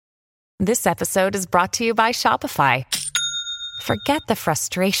This episode is brought to you by Shopify. Forget the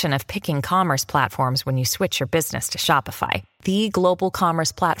frustration of picking commerce platforms when you switch your business to Shopify, the global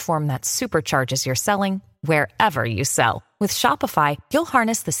commerce platform that supercharges your selling wherever you sell. With Shopify, you'll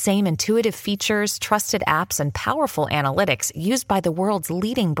harness the same intuitive features, trusted apps, and powerful analytics used by the world's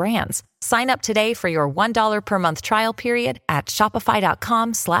leading brands. Sign up today for your $1 per month trial period at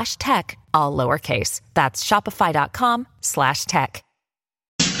shopify.com/tech, all lowercase. That's shopify.com/tech.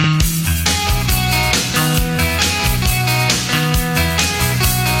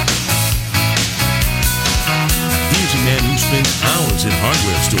 Here's a man who spends hours in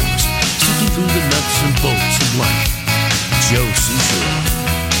hardware stores, sifting through the nuts and bolts of life. Joe Cicero.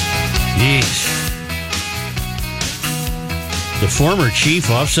 Jeez. The former chief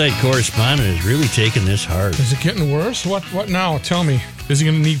offsite correspondent is really taking this hard. Is it getting worse? What now? Tell me. Is he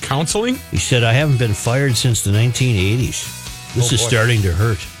going to need counseling? He said, I haven't been fired since the 1980s. This is starting to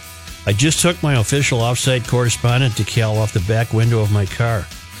hurt. I just took my official offsite correspondent decal off the back window of my car.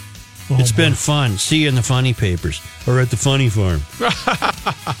 It's been fun. See you in the funny papers or at the funny farm.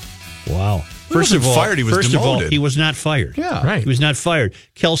 Wow. First of all, he was not fired. Yeah. Right. He was not fired.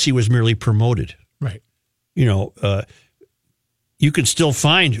 Kelsey was merely promoted. Right. You know, you can still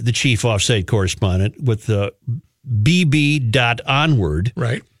find the chief offsite correspondent with the bb.onward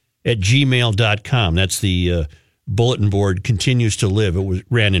at gmail.com. That's the bulletin board continues to live. It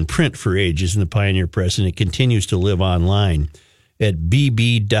ran in print for ages in the Pioneer Press, and it continues to live online at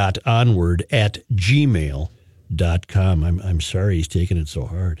bb.onward at gmail.com. I'm sorry he's taking it so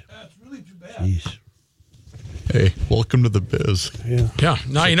hard. That's really too bad. Jeez. Hey, welcome to the biz. Yeah.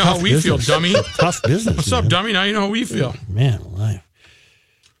 Now you know how we feel, dummy. Tough business. What's up, dummy? Now you know how we feel. Man alive.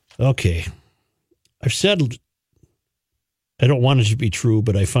 Okay. I've said I don't want it to be true,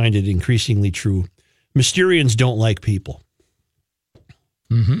 but I find it increasingly true. Mysterians don't like people.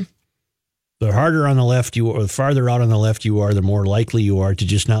 Mm-hmm. The harder on the left you are, the farther out on the left you are, the more likely you are to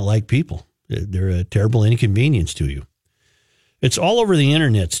just not like people. They're a terrible inconvenience to you. It's all over the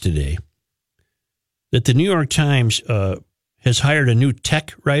internets today that the New York Times has hired a new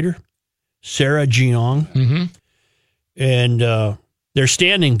tech writer, Sarah Jeong. Mm-hmm. And they're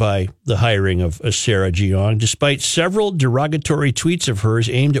standing by the hiring of Sarah Jeong, despite several derogatory tweets of hers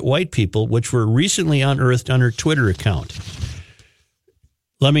aimed at white people, which were recently unearthed on her Twitter account.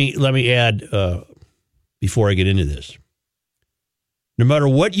 Let me add, before I get into this, no matter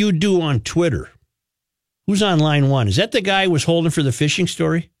what you do on Twitter, who's on line one? Is that the guy who was holding for the fishing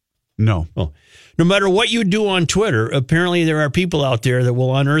story? No. Oh, no matter what you do on Twitter, apparently there are people out there that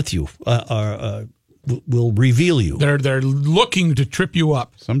will unearth you, will reveal you. They're looking to trip you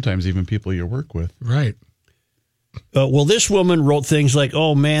up. Sometimes even people you work with. Right. Well, this woman wrote things like,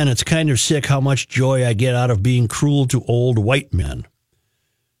 oh, man, it's kind of sick how much joy I get out of being cruel to old white men.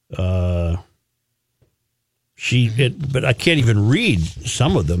 But I can't even read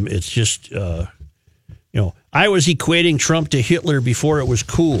some of them. It's just, I was equating Trump to Hitler before it was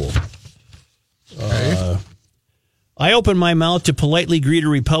cool. I open my mouth to politely greet a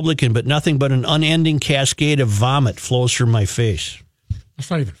Republican, but nothing but an unending cascade of vomit flows from my face.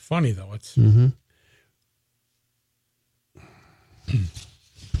 That's not even funny, though. It's. Mm-hmm.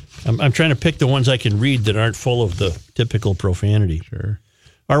 I'm trying to pick the ones I can read that aren't full of the typical profanity. Sure.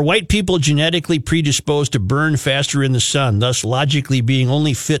 Are white people genetically predisposed to burn faster in the sun, thus logically being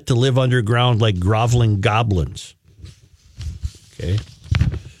only fit to live underground like groveling goblins? Okay.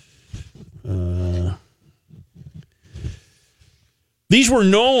 These were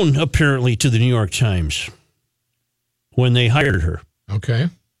known, apparently, to the New York Times when they hired her. Okay.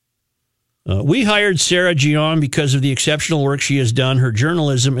 We hired Sarah Jeong because of the exceptional work she has done. Her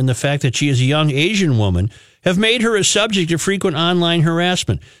journalism and the fact that she is a young Asian woman have made her a subject of frequent online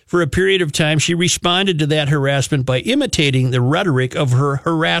harassment. For a period of time, she responded to that harassment by imitating the rhetoric of her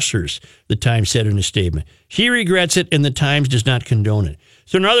harassers, the Times said in a statement. She regrets it, and the Times does not condone it.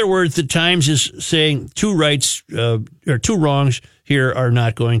 So in other words, the Times is saying two wrongs here are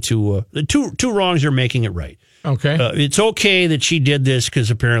not going to, two wrongs are making it right. Okay. It's okay that she did this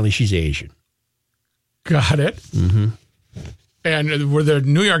because apparently she's Asian. Got it. Mm-hmm. And with the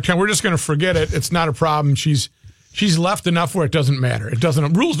New York Times, we're just going to forget it. It's not a problem. She's left enough where it doesn't matter.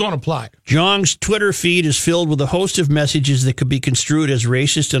 Rules don't apply. Jeong's Twitter feed is filled with a host of messages that could be construed as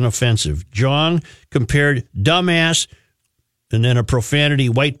racist and offensive. Jeong compared dumbass and then a profanity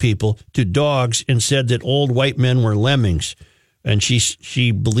white people to dogs and said that old white men were lemmings. And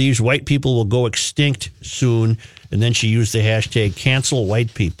she believes white people will go extinct soon. And then she used the hashtag cancel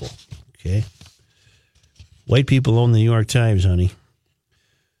white people. Okay. White people own the New York Times, honey.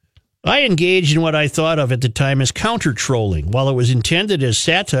 I engaged in what I thought of at the time as counter-trolling. While it was intended as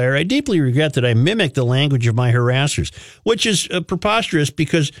satire, I deeply regret that I mimicked the language of my harassers, which is preposterous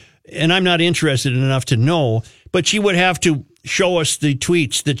because, and I'm not interested enough to know, but she would have to show us the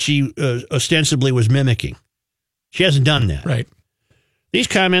tweets that she ostensibly was mimicking. She hasn't done that. Right. These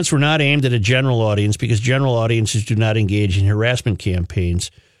comments were not aimed at a general audience because general audiences do not engage in harassment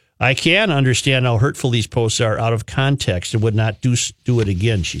campaigns. I can understand how hurtful these posts are out of context and would not do it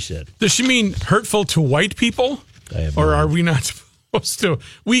again, she said. Does she mean hurtful to white people? Or are we not supposed to?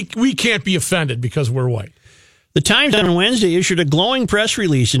 We can't be offended because we're white. The Times on Wednesday issued a glowing press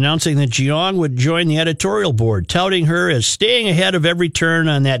release announcing that Jeong would join the editorial board, touting her as staying ahead of every turn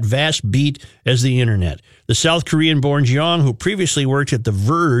on that vast beat as the internet. The South Korean-born Jeong, who previously worked at The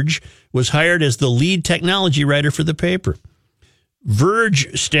Verge, was hired as the lead technology writer for the paper.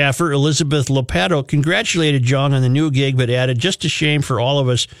 Verge staffer Elizabeth Lopato congratulated Jeong on the new gig, but added, just a shame for all of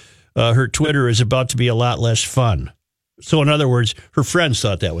us, her Twitter is about to be a lot less fun. So in other words, her friends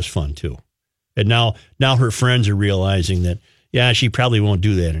thought that was fun too. And now her friends are realizing that, yeah, she probably won't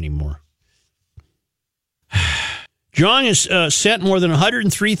do that anymore. Jeong has sent more than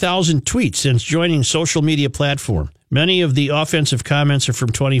 103,000 tweets since joining social media platform. Many of the offensive comments are from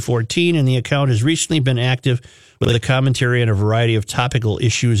 2014, and the account has recently been active with a commentary on a variety of topical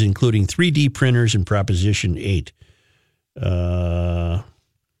issues, including 3D printers and Proposition 8.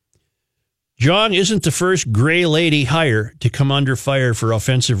 Jeong isn't the first gray lady hire to come under fire for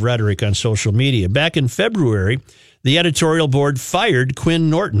offensive rhetoric on social media. Back in February, the editorial board fired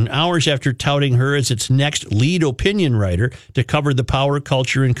Quinn Norton hours after touting her as its next lead opinion writer to cover the power,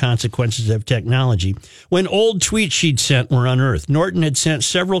 culture, and consequences of technology. When old tweets she'd sent were unearthed, Norton had sent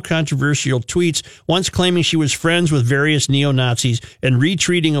several controversial tweets, once claiming she was friends with various neo-Nazis and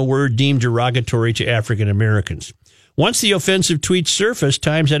retweeting a word deemed derogatory to African Americans. Once the offensive tweets surfaced,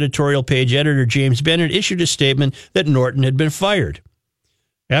 Times editorial page editor James Bennett issued a statement that Norton had been fired.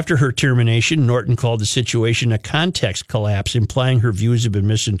 After her termination, Norton called the situation a context collapse, implying her views have been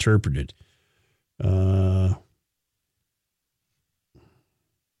misinterpreted.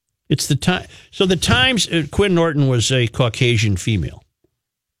 It's the time. So the Times, Quinn Norton was a Caucasian female.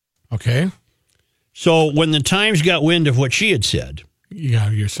 Okay. So when the Times got wind of what she had said, yeah,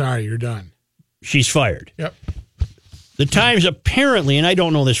 you're sorry, you're done. She's fired. Yep. The Times apparently, and I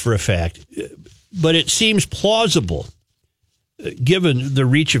don't know this for a fact, but it seems plausible, given the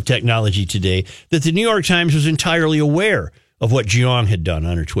reach of technology today, that the New York Times was entirely aware of what Jeong had done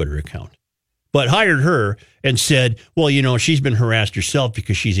on her Twitter account, but hired her and said, well, you know, she's been harassed herself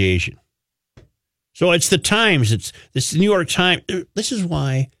because she's Asian. So it's the Times. It's the New York Times. This is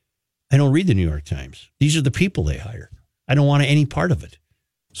why I don't read the New York Times. These are the people they hire. I don't want any part of it.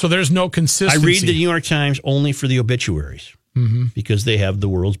 So there's no consistency. I read the New York Times only for the obituaries because they have the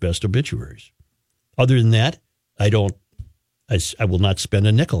world's best obituaries. Other than that, I will not spend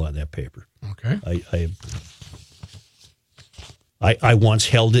a nickel on that paper. Okay. I once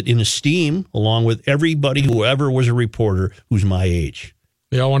held it in esteem along with everybody who ever was a reporter who's my age.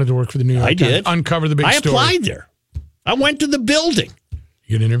 They all wanted to work for the New York Times. I did. Uncover the big story. I applied there. I went to the building. You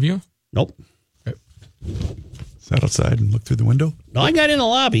get an interview? Nope. Okay. Sat outside and looked through the window. No, I got in the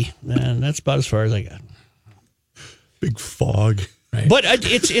lobby, and that's about as far as I got. Big fog. Right. But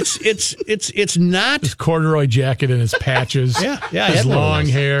it's not his corduroy jacket and his patches. Yeah, his long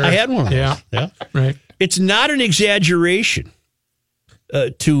hair. I had one of those. Yeah, right. It's not an exaggeration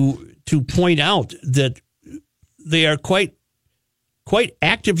to point out that they are quite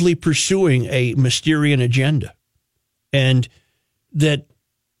actively pursuing a Mysterian agenda, and that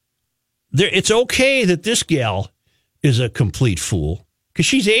it's okay that this gal is a complete fool because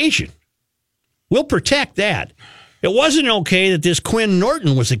she's Asian. We'll protect that. It wasn't okay that this Quinn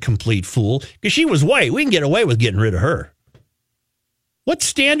Norton was a complete fool because she was white. We can get away with getting rid of her. What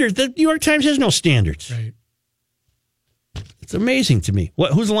standard? The New York Times has no standards. Right. It's amazing to me.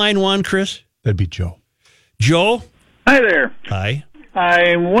 Who's line one, Chris? That'd be Joe. Joe? Hi there. Hi.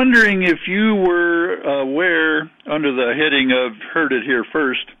 I'm wondering if you were aware, under the heading of Heard It Here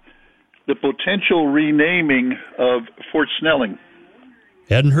First, the potential renaming of Fort Snelling.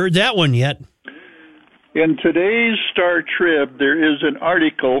 Hadn't heard that one yet. In today's Star Trib, there is an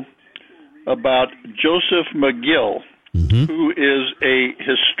article about Joseph McGill, who is a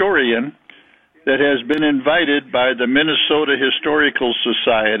historian that has been invited by the Minnesota Historical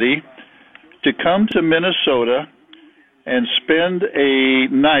Society to come to Minnesota and spend a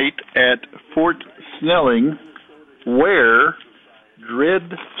night at Fort Snelling, where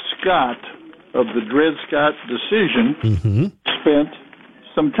Dred Scott of the Dred Scott decision spent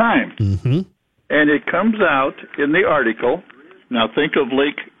some time. And it comes out in the article. Now think of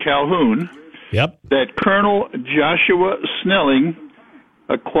Lake Calhoun Yep. that Colonel Joshua Snelling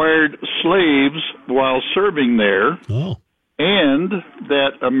acquired slaves while serving there, Oh. and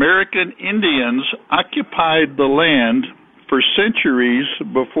that American Indians occupied the land for centuries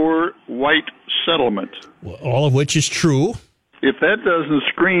before white settlement. Well, all of which is true. If that doesn't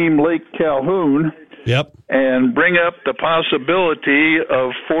scream Lake Calhoun Yep. and bring up the possibility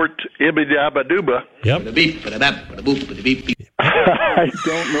of Fort Ibidabadooba, Yep. I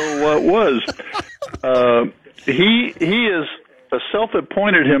don't know what was. He is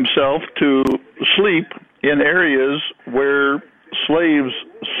self-appointed himself to sleep in areas where slaves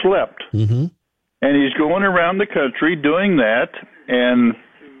slept. Mm-hmm. And he's going around the country doing that and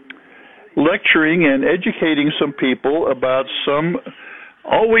lecturing and educating some people about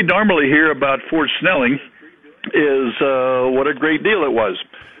all we normally hear about Fort Snelling is what a great deal it was.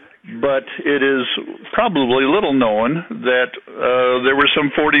 But it is probably little known that there were some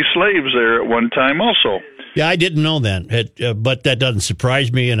 40 slaves there at one time also. Yeah, I didn't know that, but that doesn't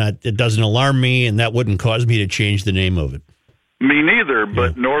surprise me, and it doesn't alarm me, and that wouldn't cause me to change the name of it. Me neither,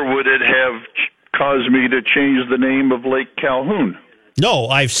 but nor would it have caused me to change the name of Lake Calhoun. No,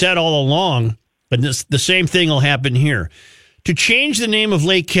 I've said all along, and the same thing will happen here. To change the name of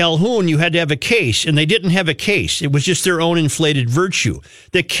Lake Calhoun, you had to have a case, and they didn't have a case. It was just their own inflated virtue.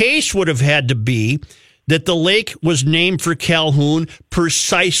 The case would have had to be that the lake was named for Calhoun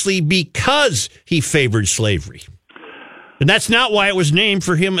precisely because he favored slavery. And that's not why it was named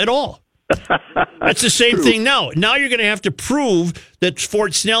for him at all. That's the same thing now. Now you're going to have to prove that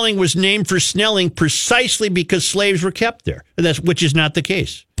Fort Snelling was named for Snelling precisely because slaves were kept there, which is not the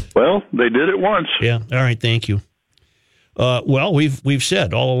case. Well, they did it once. Yeah. All right. Thank you. Well, we've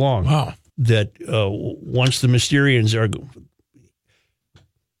said all along that once the Mysterians are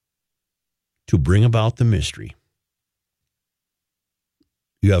to bring about the mystery,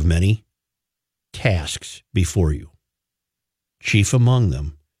 you have many tasks before you. Chief among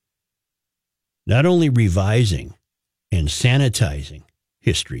them, not only revising and sanitizing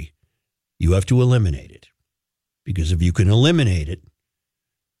history, you have to eliminate it. Because if you can eliminate it,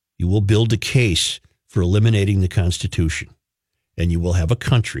 you will build a case for eliminating the Constitution, and you will have a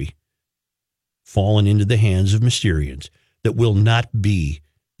country fallen into the hands of Mysterians that will not be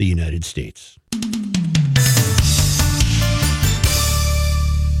the United States.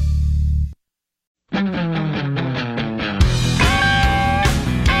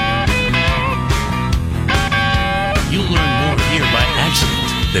 You'll learn more here by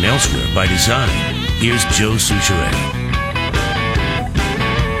accident than elsewhere by design. Here's Joe Souchere.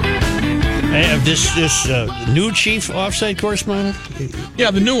 I have this new chief offsite correspondent.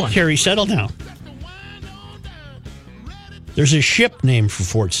 Yeah, the new one. Carrie, settle down. There's a ship named for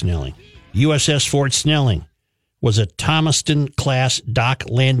Fort Snelling. USS Fort Snelling was a Thomaston-class dock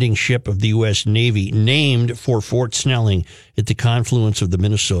landing ship of the U.S. Navy named for Fort Snelling at the confluence of the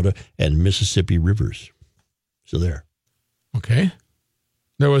Minnesota and Mississippi rivers. So there. Okay.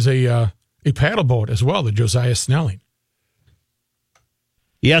 There was a paddle boat as well, the Josiah Snelling.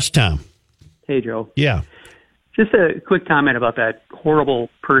 Yes, Tom. Hey, Joe. Yeah. Just a quick comment about that horrible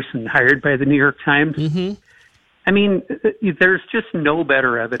person hired by the New York Times. Mm-hmm. I mean, there's just no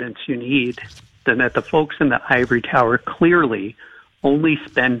better evidence you need than that the folks in the ivory tower clearly only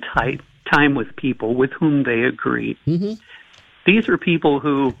spend time with people with whom they agree. Mm-hmm. These are people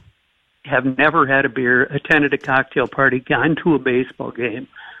who have never had a beer, attended a cocktail party, gone to a baseball game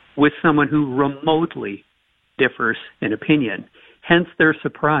with someone who remotely differs in opinion. Hence, they're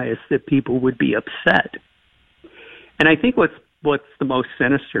surprised that people would be upset. And I think what's the most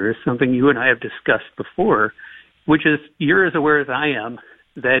sinister is something you and I have discussed before, which is you're as aware as I am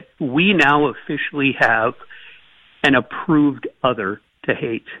that we now officially have an approved other to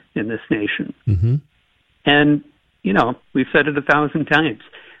hate in this nation. Mm-hmm. And, you know, we've said it 1,000 times.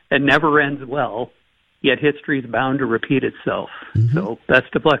 It never ends well, yet history is bound to repeat itself. Mm-hmm. So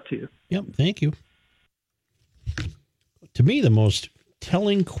best of luck to you. Yep, thank you. To me, the most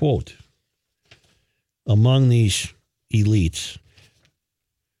telling quote among these elites.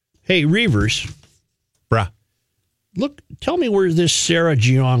 Hey, Reavers. Brah. Look, tell me where this Sarah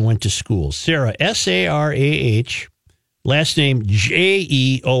Jeong went to school. Sarah, S-A-R-A-H, last name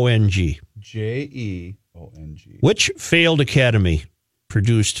J-E-O-N-G. J-E-O-N-G. Which failed academy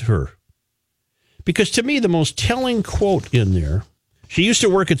produced her? Because to me, the most telling quote in there, she used to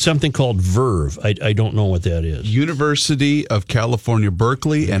work at something called Verve. I don't know what that is. University of California,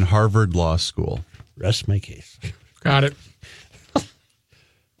 Berkeley, and Harvard Law School. Rest my case. Got it.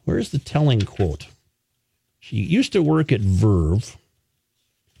 Where's the telling quote? She used to work at Verve.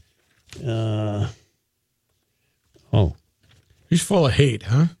 He's full of hate,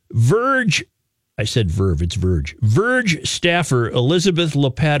 huh? Verge, I said Verve, it's Verge. Verge staffer Elizabeth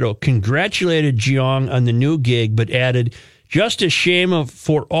Lopato congratulated Jeong on the new gig, but added, just a shame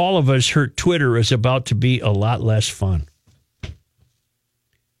for all of us, her Twitter is about to be a lot less fun.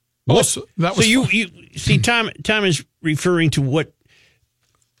 Oh, so that was you see, Tom is referring to what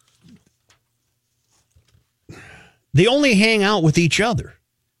they only hang out with each other.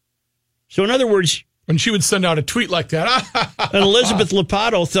 So in other words, when she would send out a tweet like that, and Elizabeth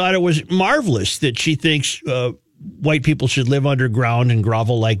Lopato thought it was marvelous that she thinks white people should live underground and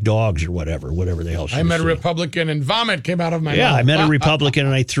grovel like dogs or whatever the hell she I met a saying. Republican and vomit came out of my mouth. Yeah, I met a Republican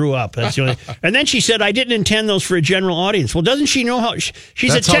and I threw up. That's the only, and then she said, I didn't intend those for a general audience. Well, doesn't she know how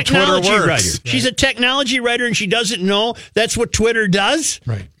she's That's a how technology Twitter works. writer? Right. She's a technology writer and she doesn't know that's what Twitter does?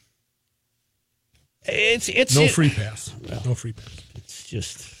 Right. It's No free pass. No free pass. It's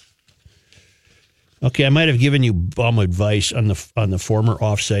just okay. I might have given you bum advice on the former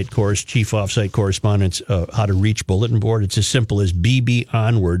chief offsite correspondent's how to reach bulletin board. It's as simple as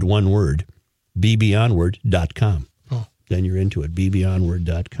BBonward, one word, BBonward.com. Oh, Then you're into it.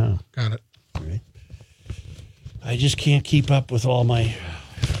 BBonward.com. got it. All right. I just can't keep up with all my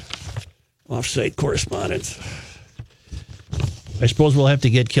offsite correspondence. I suppose we'll have to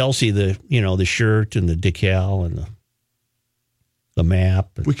get Kelsey the shirt and the decal and the map.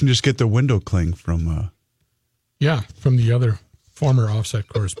 We can just get the window cling from. Yeah, from the other former offsite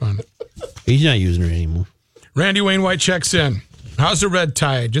correspondent. He's not using her anymore. Randy Wainwright checks in. How's the red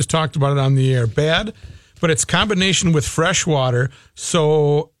tide? Just talked about it on the air. Bad, but its combination with fresh water,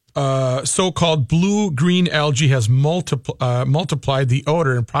 so-called blue-green algae has multiplied the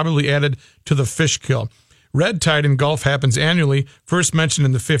odor and probably added to the fish kill. Red tide in Gulf happens annually. First mentioned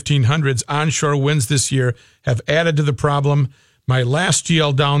in the 1500s. Onshore winds this year have added to the problem. My last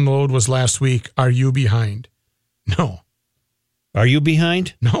GL download was last week. Are you behind? No. Are you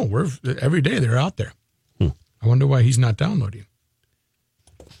behind? No, every day they're out there. I wonder why he's not downloading.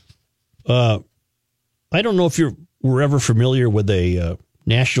 I don't know if you were ever familiar with a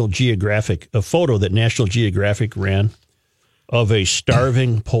National Geographic, a photo that National Geographic ran of a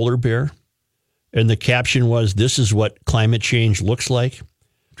starving polar bear. And the caption was, "This is what climate change looks like."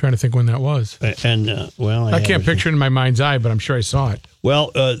 I'm trying to think when that was. And, I can't picture it in my mind's eye, but I'm sure I saw it.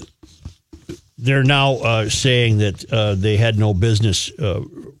 Well, they're now saying that they had no business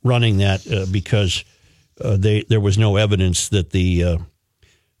running that because there was no evidence that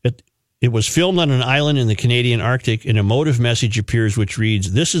it was filmed on an island in the Canadian Arctic. An emotive message appears which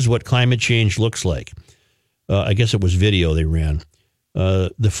reads, "This is what climate change looks like." I guess it was video they ran.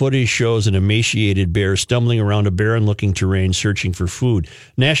 The footage shows an emaciated bear stumbling around a barren-looking terrain searching for food.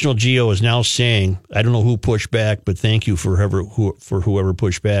 National Geo is now saying, I don't know who pushed back, but thank you for whoever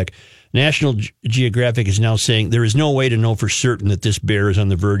pushed back. National Geographic is now saying there is no way to know for certain that this bear is on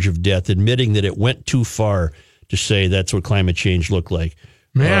the verge of death, admitting that it went too far to say that's what climate change looked like.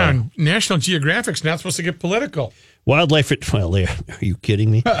 Man, National Geographic's not supposed to get political. Wildlife, well, are you kidding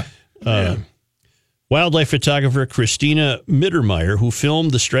me? Wildlife photographer Christina Mittermeier, who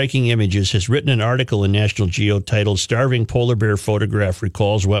filmed the striking images, has written an article in National Geo titled "Starving Polar Bear Photograph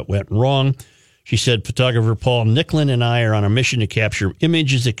Recalls What Went Wrong." She said, photographer Paul Nicklin and I are on a mission to capture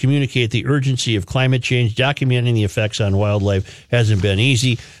images that communicate the urgency of climate change. Documenting the effects on wildlife hasn't been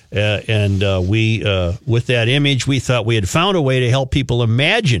easy. We, with that image, we thought we had found a way to help people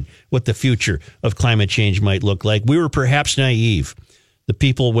imagine what the future of climate change might look like. We were perhaps naive. The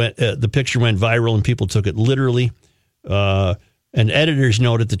picture went viral and people took it literally. An editor's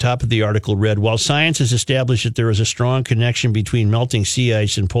note at the top of the article read, while science has established that there is a strong connection between melting sea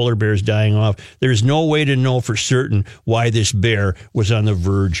ice and polar bears dying off, there is no way to know for certain why this bear was on the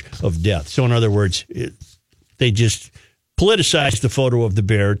verge of death. So in other words, they just politicized the photo of the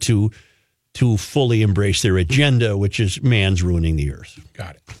bear to fully embrace their agenda, which is man's ruining the earth.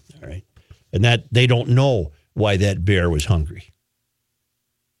 Got it. All right. And that they don't know why that bear was hungry.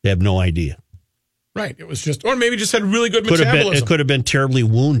 They have no idea. Right. It was just, or maybe just had really good metabolism. It could have been terribly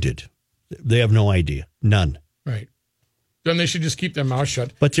wounded. They have no idea. None. Right. Then they should just keep their mouth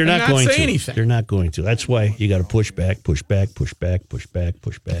shut. But they're not going to. Say anything. They're not going to. That's why you got to push back, push back, push back, push back,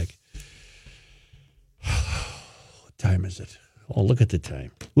 push back. What time is it? Oh, look at the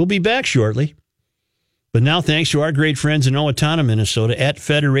time. We'll be back shortly. But now, thanks to our great friends in Owatonna, Minnesota, at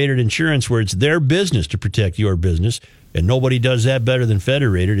Federated Insurance, where it's their business to protect your business, and nobody does that better than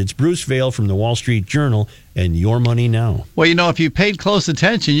Federated. It's Bruce Vail from the Wall Street Journal and Your Money Now. Well, if you paid close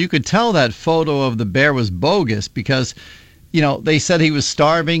attention, you could tell that photo of the bear was bogus because, they said he was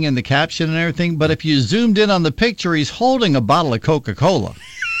starving in the caption and everything, but if you zoomed in on the picture, he's holding a bottle of Coca-Cola.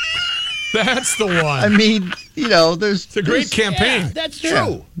 That's the one. I mean, It's a great campaign. Yeah, that's true.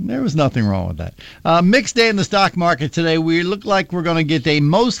 Yeah, there was nothing wrong with that. Mixed day in the stock market today. We look like we're going to get a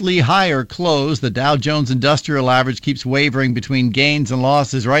mostly higher close. The Dow Jones Industrial Average keeps wavering between gains and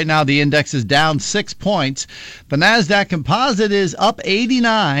losses. Right now, the index is down 6 points. The Nasdaq Composite is up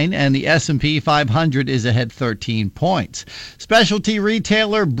 89, and the S&P 500 is ahead 13 points. Specialty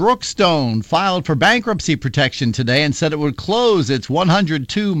retailer Brookstone filed for bankruptcy protection today and said it would close its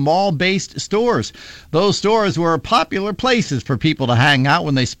 102 mall-based stores. Those stores were popular places for people to hang out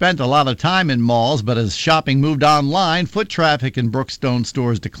when they spent a lot of time in malls, but as shopping moved online, foot traffic in Brookstone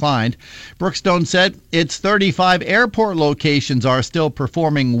stores declined. Brookstone said its 35 airport locations are still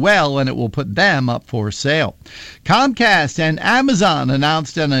performing well, and it will put them up for sale. Comcast and Amazon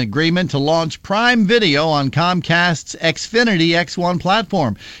announced an agreement to launch Prime Video on Comcast's Xfinity X1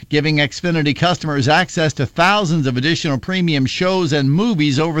 platform, giving Xfinity customers access to thousands of additional premium shows and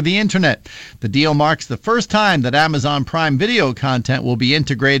movies over the internet. The deal marks the first time that Amazon Prime Video content will be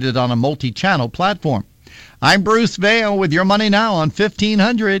integrated on a multi-channel platform. I'm Bruce Vail with Your Money Now on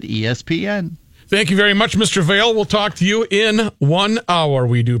 1500 ESPN. Thank you very much, Mr. Vail. We'll talk to you in 1 hour.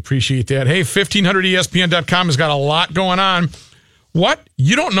 We do appreciate that. Hey, 1500ESPN.com has got a lot going on. What?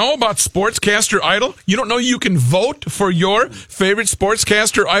 You don't know about Sportscaster Idol? You don't know you can vote for your favorite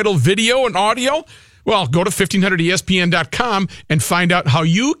Sportscaster Idol video and audio? Well, go to 1500ESPN.com and find out how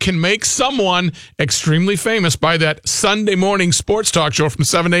you can make someone extremely famous by that Sunday morning sports talk show from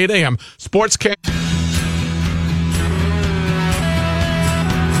 7 to 8 a.m. Sportscast.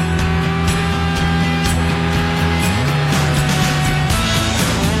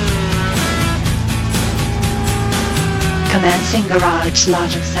 Commencing Garage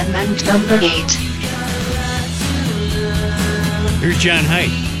Logic segment number 8. Here's John Height.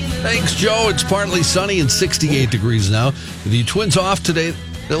 Thanks, Joe. It's partly sunny and 68 degrees now. The Twins off today.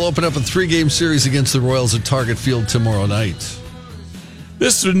 They'll open up a 3-game series against the Royals at Target Field tomorrow night.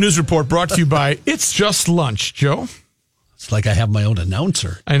 This is a news report brought to you by It's Just Lunch, Joe. It's like I have my own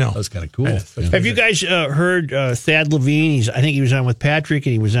announcer. I know. That's kind of cool. Have you guys heard Thad Levine? I think he was on with Patrick,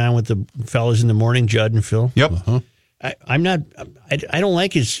 and he was on with the fellas in the morning, Judd and Phil. Yep. I don't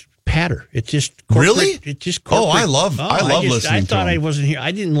like his patter. It's just corporate. Really? It's just corporate. I love listening to him. I thought I wasn't here.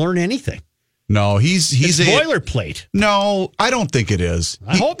 I didn't learn anything. No, he's it's boilerplate. No, I don't think it is.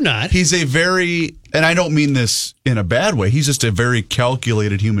 I hope not. He's a very, and I don't mean this in a bad way, he's just a very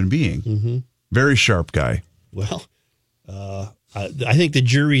calculated human being. Mm-hmm. Very sharp guy. Well, I think the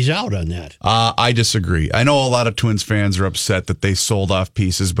jury's out on that. I disagree. I know a lot of Twins fans are upset that they sold off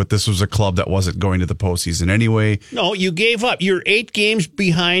pieces, but this was a club that wasn't going to the postseason anyway. No, you gave up. You're 8 games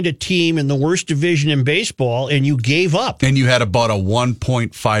behind a team in the worst division in baseball, and you gave up. And you had about a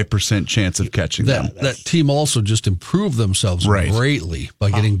 1.5% chance of catching them. That team also just improved themselves greatly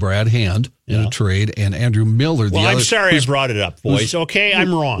by getting Brad Hand in a trade and Andrew Miller. I'm sorry I brought it up, boys. Okay,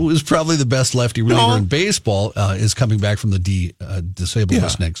 I'm wrong. Who is probably the best lefty reliever in baseball, is coming back from the disabled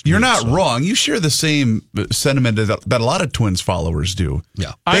list next year. You're not wrong. You share the same sentiment that a lot of Twins followers do.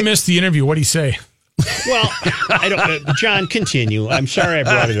 Yeah. I missed the interview. What'd he say? Well, I don't. John, continue. I'm sorry I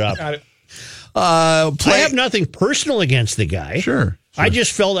brought it up. Got it. I have nothing personal against the guy. Sure. I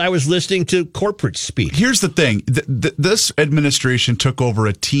just felt I was listening to corporate speak. Here's the thing. This administration took over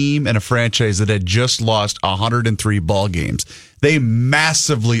a team and a franchise that had just lost 103 ball games. They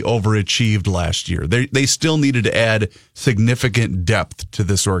massively overachieved last year. They still needed to add significant depth to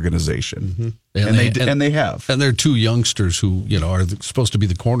this organization. Mm-hmm. And they have. And their 2 youngsters who, are supposed to be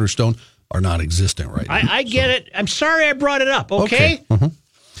the cornerstone are not existent right now. I get it. I'm sorry I brought it up, okay? Mm-hmm.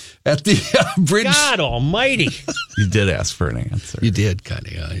 At the Bridge... God almighty. You did ask for an answer. You did, kind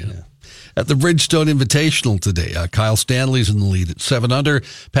of, yeah. At the Bridgestone Invitational today, Kyle Stanley's in the lead at 7 under.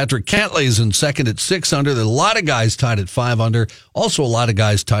 Patrick Cantlay's in second at 6 under. There are a lot of guys tied at 5 under. Also a lot of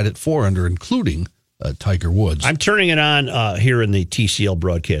guys tied at 4 under, including Tiger Woods. I'm turning it on here in the TCL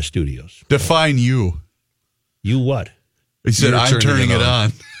broadcast studios. Define you. You what? He said, I'm turning it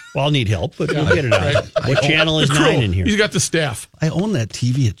on. Well, I'll need help, but we'll get it on. What channel is 9 in here? He's got the staff. I own that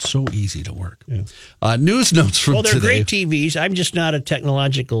TV. It's so easy to work. Yeah. News notes from today. Well, they're great TVs. I'm just not a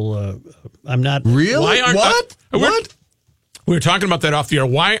technological... I'm not... Really? Why aren't What? We were talking about that off the air.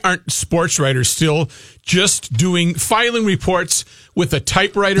 Why aren't sports writers still just filing reports with a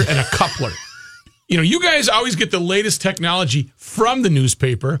typewriter and a coupler? You guys always get the latest technology from the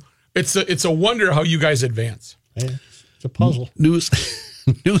newspaper. It's a wonder how you guys advance. It's a puzzle.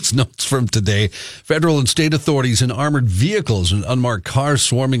 News notes from today. Federal and state authorities in armored vehicles and unmarked cars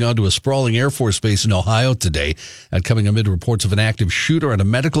swarming onto a sprawling Air Force base in Ohio today. That coming amid reports of an active shooter at a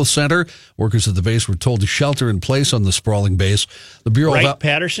medical center. Workers at the base were told to shelter in place on the sprawling base. The Bureau of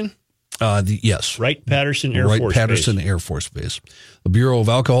Patterson? Yes. Wright-Patterson Air Force Base. Wright-Patterson Air Force Base. The Bureau of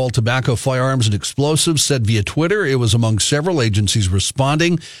Alcohol, Tobacco, Firearms, and Explosives said via Twitter it was among several agencies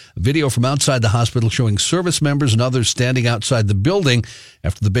responding. A video from outside the hospital showing service members and others standing outside the building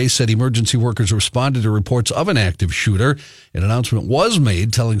after the base said emergency workers responded to reports of an active shooter. An announcement was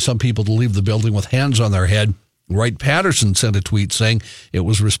made telling some people to leave the building with hands on their head. Wright-Patterson sent a tweet saying it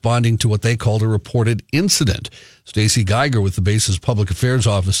was responding to what they called a reported incident. Stacy Geiger with the base's public affairs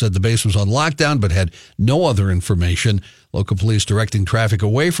office said the base was on lockdown but had no other information. Local police directing traffic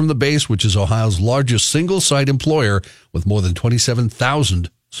away from the base, which is Ohio's largest single-site employer with more than 27,000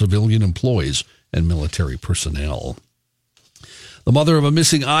 civilian employees and military personnel. The mother of a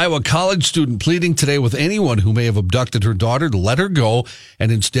missing Iowa college student pleading today with anyone who may have abducted her daughter to let her go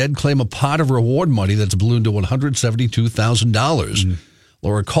and instead claim a pot of reward money that's ballooned to $172,000.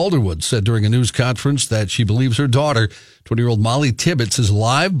 Laura Calderwood said during a news conference that she believes her daughter, 20-year-old Molly Tibbetts, is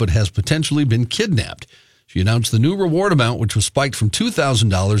alive but has potentially been kidnapped. She announced the new reward amount, which was spiked from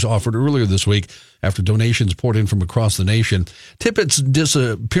 $2,000 offered earlier this week after donations poured in from across the nation. Tibbetts'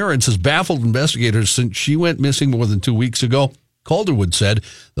 disappearance has baffled investigators since she went missing more than 2 weeks ago. Calderwood said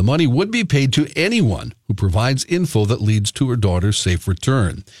the money would be paid to anyone who provides info that leads to her daughter's safe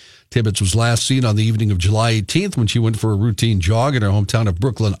return. Tibbetts was last seen on the evening of July 18th when she went for a routine jog in her hometown of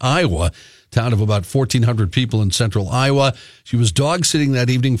Brooklyn, Iowa, town of about 1,400 people in central Iowa. She was dog-sitting that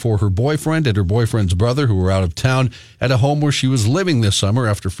evening for her boyfriend and her boyfriend's brother, who were out of town, at a home where she was living this summer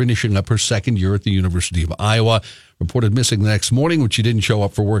after finishing up her second year at the University of Iowa. Reported missing the next morning when she didn't show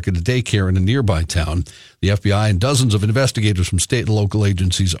up for work at a daycare in a nearby town. The FBI and dozens of investigators from state and local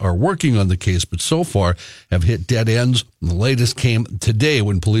agencies are working on the case, but so far have hit dead ends. The latest came today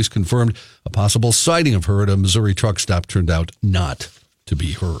when police confirmed a possible sighting of her at a Missouri truck stop turned out not to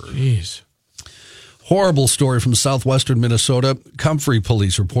be her. Jeez. Horrible story from southwestern Minnesota. Comfrey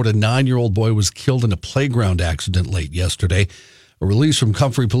police report a 9-year-old boy was killed in a playground accident late yesterday. A release from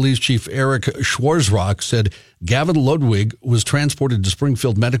Comfrey Police Chief Eric Schwarzrock said Gavin Ludwig was transported to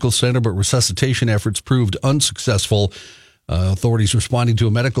Springfield Medical Center, but resuscitation efforts proved unsuccessful. Authorities responding to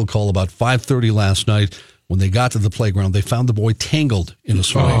a medical call about 5:30 last night. When they got to the playground, they found the boy tangled in a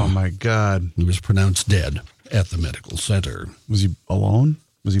swing. Oh, my God. He was pronounced dead at the medical center. Was he alone?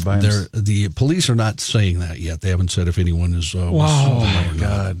 Was he by himself? The police are not saying that yet. They haven't said if anyone is. Wow. Oh, my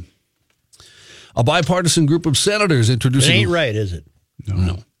God. A bipartisan group of senators introducing. It ain't right, is it?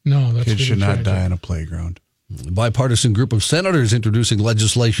 No. That's Kids should not tragic. die on a playground. A bipartisan group of senators introducing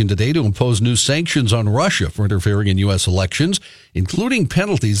legislation today to impose new sanctions on Russia for interfering in U.S. elections, including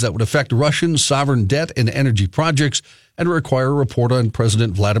penalties that would affect Russian sovereign debt and energy projects and require a report on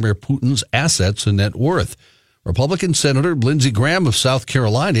President Vladimir Putin's assets and net worth. Republican Senator Lindsey Graham of South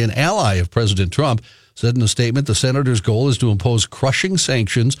Carolina, an ally of President Trump, said in a statement the senator's goal is to impose crushing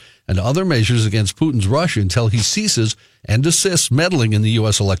sanctions and other measures against Putin's Russia until he ceases and desists meddling in the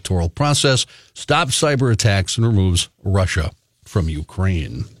U.S. electoral process, stops cyber attacks, and removes Russia from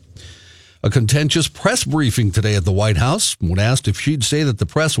Ukraine. A contentious press briefing today at the White House. When asked if she'd say that the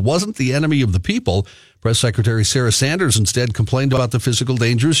press wasn't the enemy of the people, Press Secretary Sarah Sanders instead complained about the physical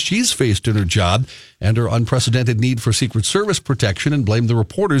dangers she's faced in her job and her unprecedented need for Secret Service protection and blamed the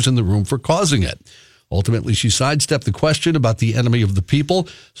reporters in the room for causing it. Ultimately, she sidestepped the question about the enemy of the people,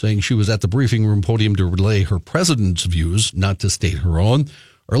 saying she was at the briefing room podium to relay her president's views, not to state her own.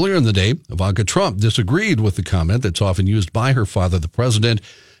 Earlier in the day, Ivanka Trump disagreed with the comment that's often used by her father, the president,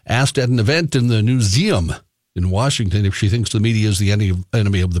 asked at an event in the Newseum in Washington if she thinks the media is the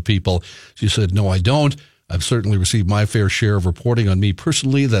enemy of the people. She said, "No, I don't. I've certainly received my fair share of reporting on me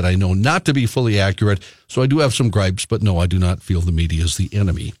personally that I know not to be fully accurate, so I do have some gripes, but no, I do not feel the media is the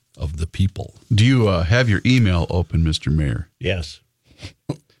enemy of the people." Do you have your email open, Mr. Mayor? Yes.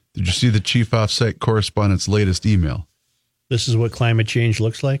 Did you see the chief offsite correspondent's latest email? This is what climate change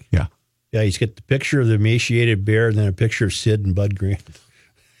looks like? Yeah. Yeah, he's got the picture of the emaciated bear and then a picture of Sid and Bud Grant.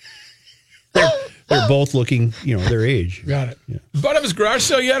 They're both looking, their age. Got it. Yeah. Bud of his garage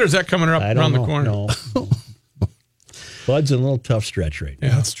sale yet, or is that coming up around the corner? No. Bud's in a little tough stretch right now.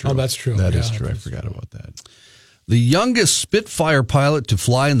 Yeah, that's true. Oh, that's true. That is true. I forgot about that. The youngest Spitfire pilot to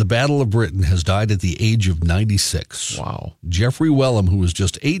fly in the Battle of Britain has died at the age of 96. Wow. Jeffrey Wellham, who was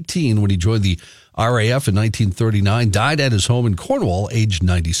just 18 when he joined the RAF in 1939, died at his home in Cornwall, aged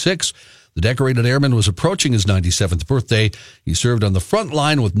 96. The decorated airman was approaching his 97th birthday. He served on the front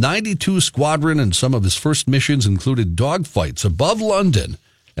line with 92 Squadron, and some of his first missions included dogfights above London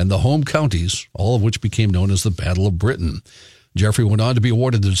and the home counties, all of which became known as the Battle of Britain. Jeffrey went on to be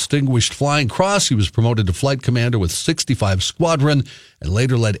awarded the Distinguished Flying Cross. He was promoted to flight commander with 65 Squadron and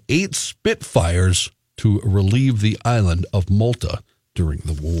later led 8 Spitfires to relieve the island of Malta during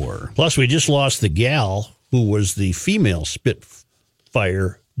the war. Plus, we just lost the gal who was the female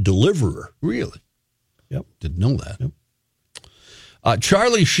Spitfire deliverer. Really? Yep. Didn't know that. Yep.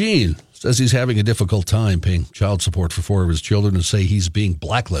 Charlie Sheen says he's having a difficult time paying child support for 4 of his children and say he's being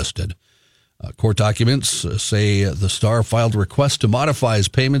blacklisted. Court documents say the star filed a request to modify his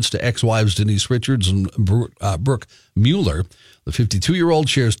payments to ex-wives Denise Richards and Brooke Mueller. The 52-year-old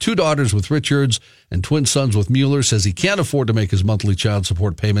shares 2 daughters with Richards and twin sons with Mueller, says he can't afford to make his monthly child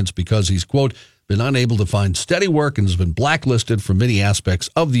support payments because he's, quote, been unable to find steady work and has been blacklisted from many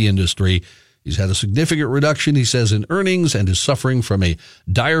aspects of the industry. He's had a significant reduction, he says, in earnings and is suffering from a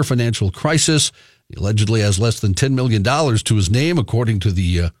dire financial crisis. He allegedly has less than $10 million to his name, according to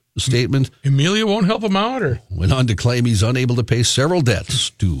the statement. Amelia won't help him out, or went on to claim he's unable to pay several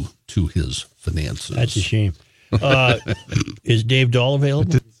debts due to his finances. That's a shame. Is Dave Dahl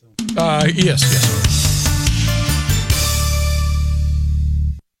available? Yes.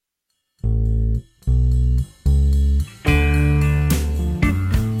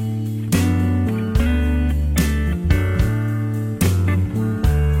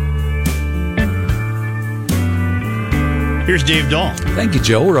 Here's Dave Dahl. Thank you,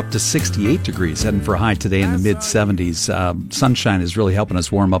 Joe. We're up to 68 degrees, heading for a high today in the mid-70s. Sunshine is really helping us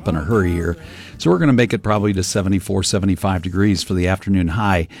warm up in a hurry here. So we're going to make it probably to 74, 75 degrees for the afternoon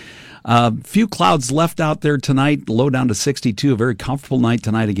high. Few clouds left out there tonight, low down to 62, a very comfortable night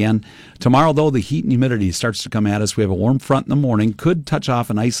tonight again. Tomorrow, though, the heat and humidity starts to come at us. We have a warm front in the morning, could touch off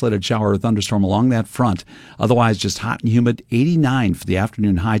an isolated shower or thunderstorm along that front. Otherwise, just hot and humid, 89 for the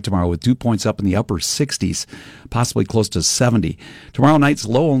afternoon high tomorrow with dew points up in the upper 60s, possibly close to 70. Tomorrow night's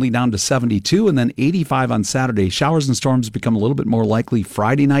low only down to 72, and then 85 on Saturday. Showers and storms become a little bit more likely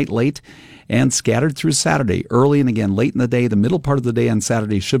Friday night late, and scattered through Saturday, early and again late in the day. The middle part of the day on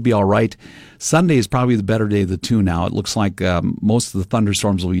Saturday should be all right. Sunday is probably the better day of the two now. It looks like most of the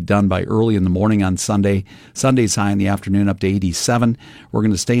thunderstorms will be done by early in the morning on Sunday. Sunday's high in the afternoon up to 87. We're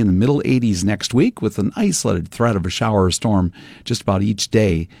going to stay in the middle 80s next week with an isolated threat of a shower or storm just about each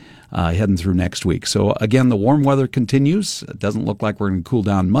day heading through next week. So again, the warm weather continues. It doesn't look like we're going to cool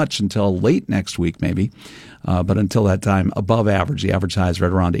down much until late next week maybe. But until that time, above average. The average high is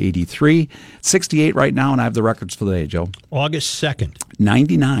right around 83. 68 right now, and I have the records for the day, Joe. August 2nd.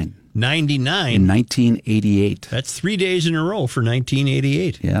 99. 99? In 1988. That's 3 days in a row for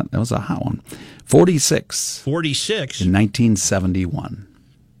 1988. Yeah, that was a hot one. 46. 46? In 1971.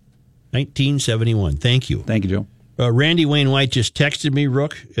 1971. Thank you. Thank you, Joe. Randy Wayne White just texted me,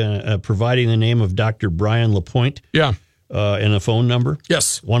 Rook, providing the name of Dr. Brian LaPointe. Yeah. And a phone number.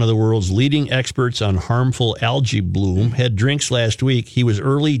 Yes. One of the world's leading experts on harmful algae bloom. Had drinks last week. He was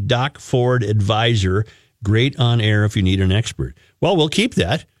early Doc Ford advisor. Great on air if you need an expert. Well, we'll keep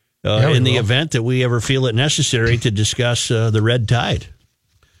that in the event that we ever feel it necessary to discuss the red tide.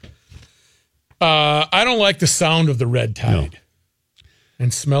 I don't like the sound of the red tide. No.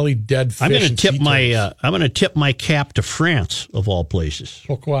 And smelly dead fish. I'm going to tip my cap to France, of all places.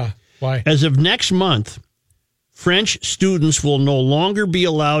 Pourquoi? Why? As of next month, French students will no longer be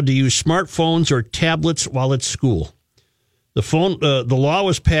allowed to use smartphones or tablets while at school. The law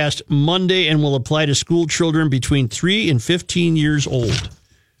was passed Monday and will apply to school children between 3 and 15 years old.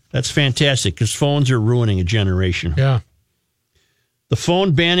 That's fantastic because phones are ruining a generation. Yeah. The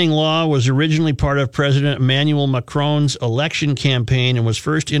phone banning law was originally part of President Emmanuel Macron's election campaign and was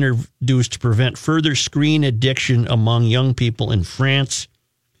first introduced to prevent further screen addiction among young people in France.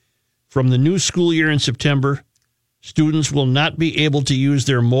 From the new school year in September, students will not be able to use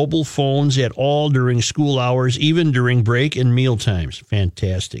their mobile phones at all during school hours, even during break and meal times.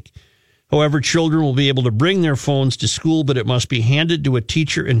 Fantastic. However, children will be able to bring their phones to school, but it must be handed to a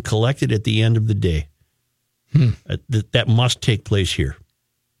teacher and collected at the end of the day. That must take place here.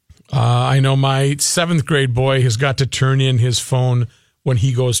 I know my 7th grade boy has got to turn in his phone when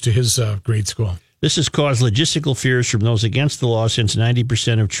he goes to his grade school. This has caused logistical fears from those against the law since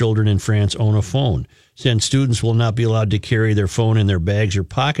 90% of children in France own a phone. Since students will not be allowed to carry their phone in their bags or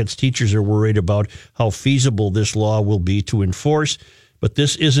pockets, teachers are worried about how feasible this law will be to enforce. But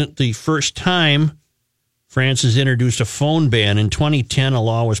this isn't the first time France has introduced a phone ban. In 2010, a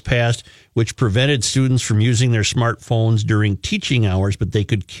law was passed which prevented students from using their smartphones during teaching hours, but they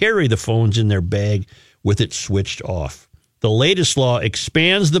could carry the phones in their bag with it switched off. The latest law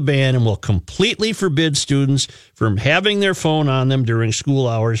expands the ban and will completely forbid students from having their phone on them during school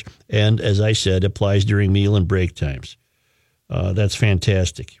hours and, as I said, applies during meal and break times. That's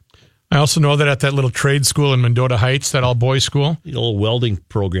fantastic. I also know that at that little trade school in Mendota Heights, that all-boys school. The old welding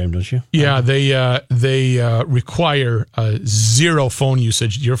program, don't you? Yeah, they require zero phone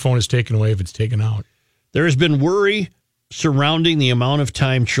usage. Your phone is taken away if it's taken out. There has been worry surrounding the amount of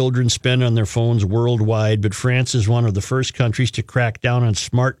time children spend on their phones worldwide, but France is one of the first countries to crack down on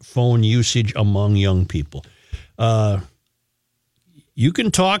smartphone usage among young people. You can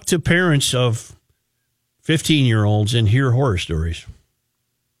talk to parents of 15-year-olds and hear horror stories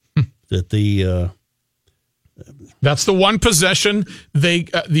that that's the one possession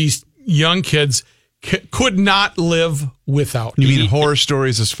these young kids could not live without. You mean horror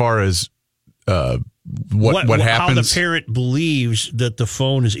stories as far as what happens? How the parent believes that the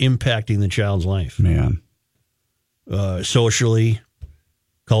phone is impacting the child's life. Man. Socially,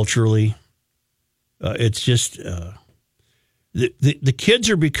 culturally. It's just the kids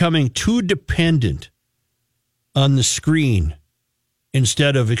are becoming too dependent on the screen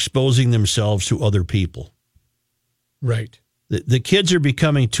instead of exposing themselves to other people. Right. The kids are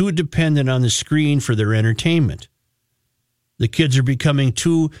becoming too dependent on the screen for their entertainment. The kids are becoming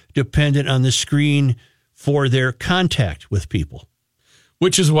too dependent on the screen for their contact with people.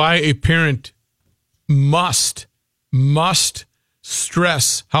 Which is why a parent must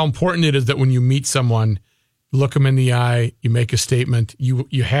stress how important it is that when you meet someone, look them in the eye, you make a statement.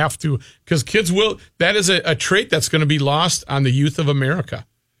 You have to, because kids will, that is a trait that's going to be lost on the youth of America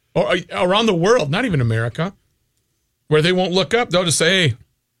or around the world, not even America, where they won't look up. They'll just say, hey,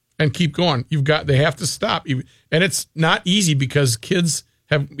 and keep going. They have to stop. And it's not easy because kids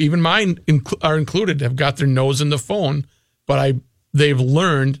have, even mine are included, have got their nose in the phone, but they've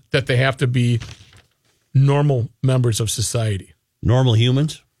learned that they have to be normal members of society. Normal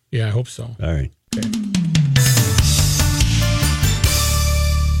humans? Yeah, I hope so. All right. Okay.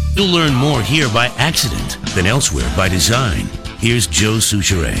 You'll learn more here by accident than elsewhere by design. Here's Joe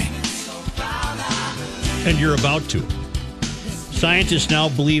Souchere. And you're about to. Scientists now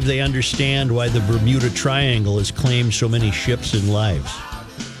believe they understand why the Bermuda Triangle has claimed so many ships and lives.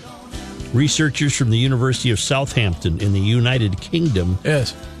 Researchers from the University of Southampton in the United Kingdom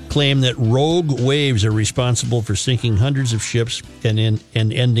claim that rogue waves are responsible for sinking hundreds of ships and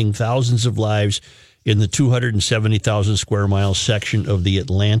ending thousands of lives in the 270,000 square mile section of the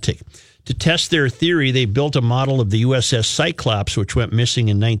Atlantic. To test their theory, they built a model of the USS Cyclops, which went missing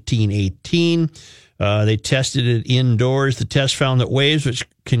in 1918. They tested it indoors. The test found that waves, which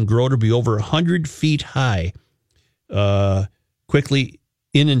can grow to be over 100 feet high, quickly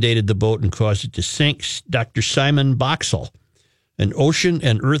inundated the boat and caused it to sink. Dr. Simon Boxall, an ocean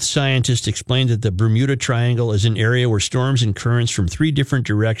and earth scientist, explained that the Bermuda Triangle is an area where storms and currents from 3 different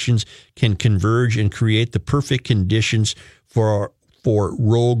directions can converge and create the perfect conditions for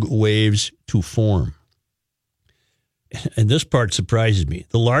rogue waves to form. And this part surprises me.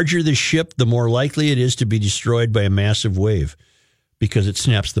 The larger the ship, the more likely it is to be destroyed by a massive wave because it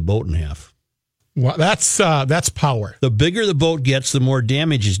snaps the boat in half. Well, that's power. The bigger the boat gets, the more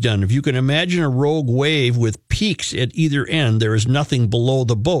damage is done. If you can imagine a rogue wave with peaks at either end, there is nothing below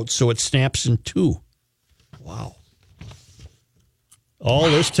the boat, so it snaps in two. Wow. All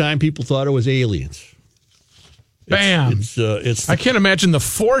this time, people thought it was aliens. Bam. I can't imagine the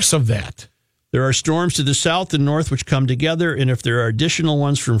force of that. There are storms to the south and north which come together, and if there are additional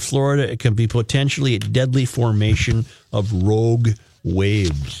ones from Florida, it can be potentially a deadly formation of rogue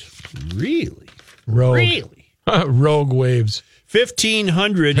waves. Really? Really? Rogue waves.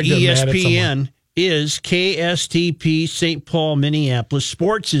 1500 ESPN is KSTP St. Paul, Minneapolis.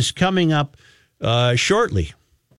 Sports is coming up shortly.